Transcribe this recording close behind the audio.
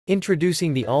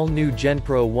Introducing the all-new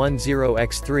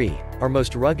GENPRO10X3, our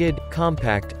most rugged,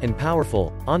 compact, and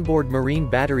powerful, onboard marine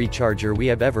battery charger we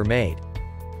have ever made.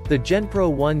 The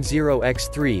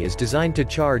GENPRO10X3 is designed to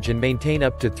charge and maintain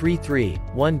up to 3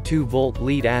 3.12-volt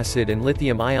lead-acid and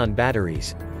lithium-ion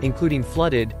batteries, including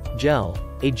flooded, gel,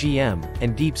 AGM,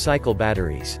 and deep-cycle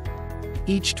batteries.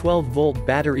 Each 12-volt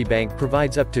battery bank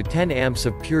provides up to 10 amps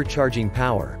of pure charging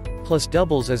power, plus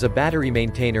doubles as a battery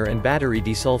maintainer and battery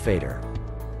desulfator.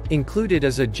 Included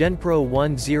is a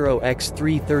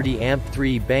GENPRO10X3 30-amp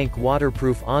 3-bank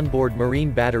waterproof onboard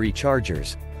marine battery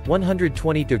chargers,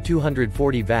 120 to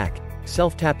 240 vac,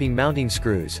 self-tapping mounting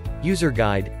screws, user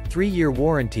guide, 3-year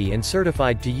warranty and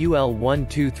certified to UL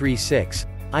 1236,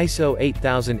 ISO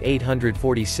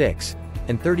 8846,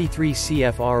 and 33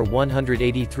 CFR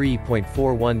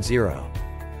 183.410.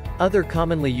 Other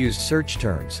commonly used search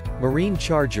terms: marine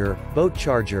charger, boat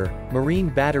charger, marine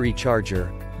battery charger,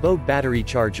 boat battery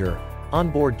charger,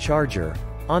 onboard charger,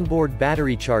 onboard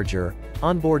battery charger,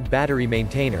 onboard battery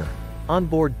maintainer,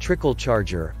 onboard trickle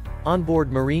charger,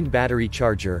 onboard marine battery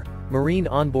charger, marine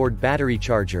onboard battery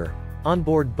charger,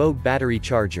 onboard boat battery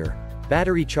charger,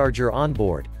 battery charger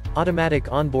onboard,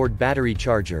 automatic onboard battery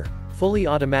charger, fully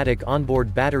automatic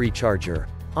onboard battery charger,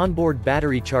 onboard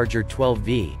battery charger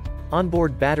 12V,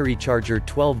 onboard battery charger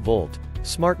 12-volt,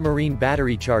 smart marine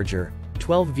battery charger,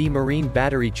 12V marine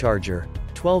battery charger,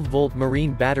 12-volt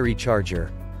marine battery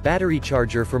charger, battery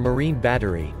charger for marine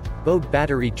battery, boat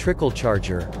battery trickle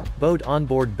charger, boat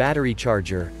onboard battery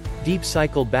charger, deep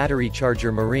cycle battery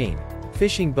charger marine,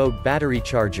 fishing boat battery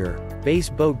charger, base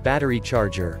boat battery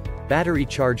charger, battery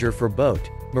charger for boat,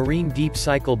 marine deep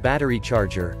cycle battery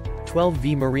charger,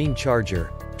 12V marine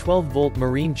charger, 12-volt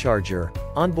marine charger,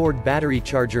 onboard battery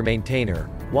charger maintainer,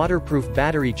 waterproof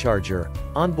battery charger,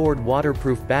 onboard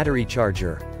waterproof battery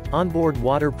charger, onboard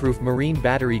waterproof marine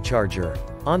battery charger,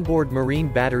 onboard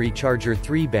marine battery charger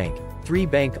 3-bank,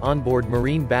 3-bank onboard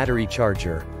marine battery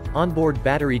charger, onboard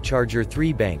battery charger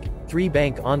 3-bank,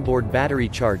 3-bank onboard battery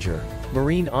charger,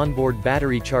 marine onboard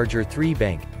battery charger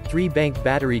 3-bank, 3-bank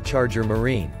battery charger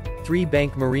marine,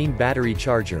 3-bank marine battery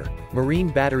charger, marine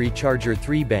battery charger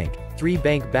 3-bank,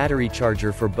 3-bank battery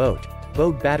charger for boat,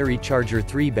 boat battery charger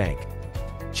 3-bank.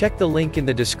 Check the link in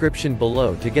the description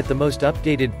below to get the most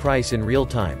updated price in real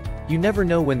time. You never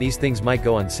know when these things might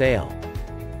go on sale.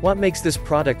 What makes this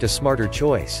product a smarter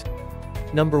choice?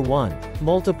 Number 1.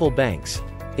 Multiple banks.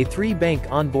 A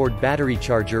 3-bank onboard battery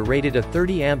charger rated at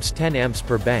 30 amps 10 amps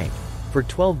per bank, for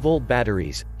 12-volt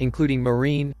batteries, including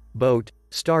marine, boat,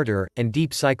 starter, and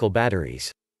deep cycle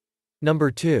batteries.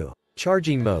 Number 2.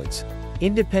 Charging modes.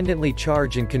 Independently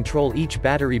charge and control each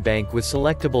battery bank with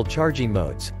selectable charging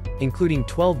modes, including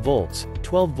 12 volts,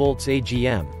 12 volts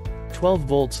AGM, 12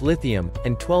 volts lithium,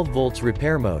 and 12 volts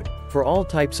repair mode, for all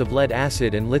types of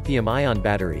lead-acid and lithium-ion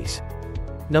batteries.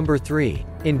 Number 3.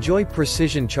 Enjoy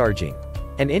precision charging.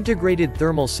 An integrated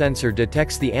thermal sensor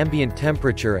detects the ambient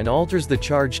temperature and alters the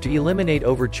charge to eliminate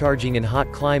overcharging in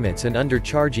hot climates and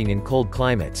undercharging in cold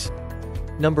climates.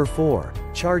 Number 4.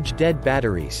 Charge dead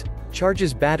batteries.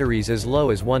 Charges batteries as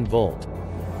low as 1 volt.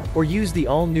 Or use the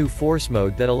all-new force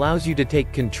mode that allows you to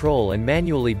take control and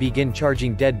manually begin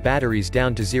charging dead batteries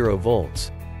down to 0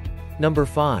 volts. Number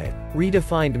 5.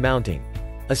 Redefined mounting.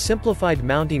 A simplified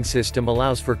mounting system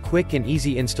allows for quick and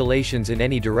easy installations in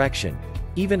any direction,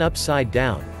 even upside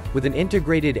down, with an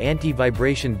integrated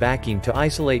anti-vibration backing to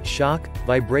isolate shock,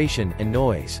 vibration, and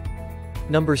noise.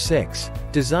 Number 6.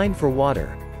 Designed for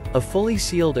water. A fully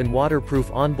sealed and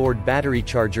waterproof onboard battery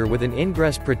charger with an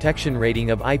ingress protection rating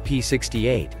of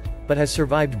IP68, but has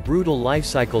survived brutal life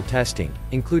cycle testing,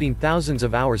 including thousands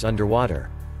of hours underwater.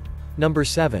 Number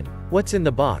 7. What's in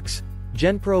the box?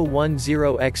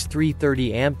 GENPRO10X3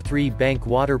 30-amp 3-bank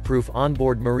waterproof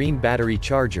onboard marine battery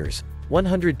chargers,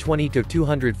 120 to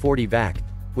 240 vac,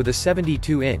 with a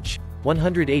 72-inch,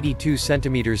 182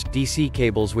 cm DC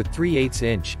cables with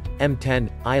 3/8-inch, M10,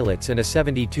 eyelets and a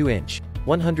 72-inch,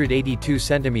 182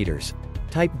 cm,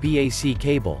 Type BAC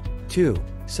cable, 2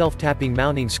 self-tapping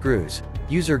mounting screws,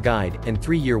 user guide, and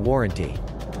 3-year warranty.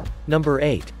 Number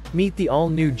 8. Meet the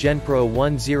all-new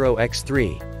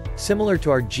GENPRO10X3. Similar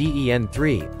to our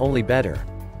GEN3, only better.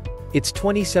 It's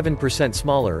 27%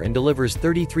 smaller and delivers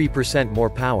 33% more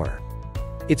power.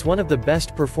 It's one of the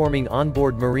best performing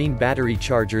onboard marine battery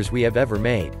chargers we have ever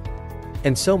made.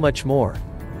 And so much more.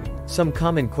 Some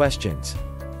common questions.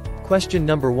 Question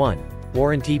number 1.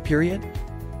 Warranty period?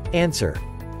 Answer.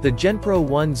 The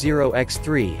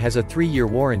GENPRO10X3 has a 3-year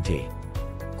warranty.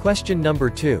 Question number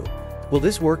 2. Will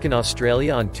this work in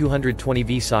Australia on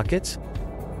 220V sockets?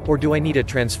 Or do I need a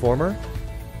transformer?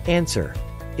 Answer.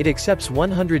 It accepts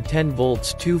 110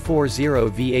 volts 240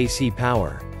 VAC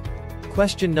power.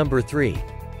 Question number 3.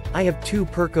 I have 2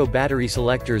 Perco battery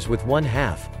selectors with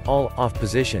 1/2, all off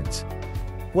positions.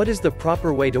 What is the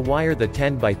proper way to wire the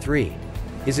 10x3?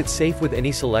 Is it safe with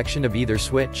any selection of either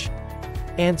switch?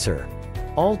 Answer.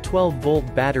 All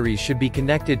 12-volt batteries should be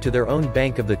connected to their own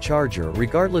bank of the charger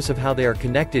regardless of how they are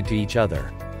connected to each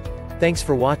other. Thanks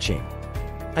for watching.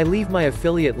 I leave my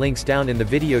affiliate links down in the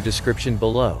video description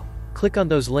below. Click on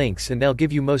those links and they'll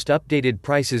give you most updated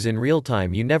prices in real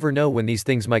time. You never know when these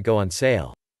things might go on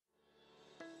sale.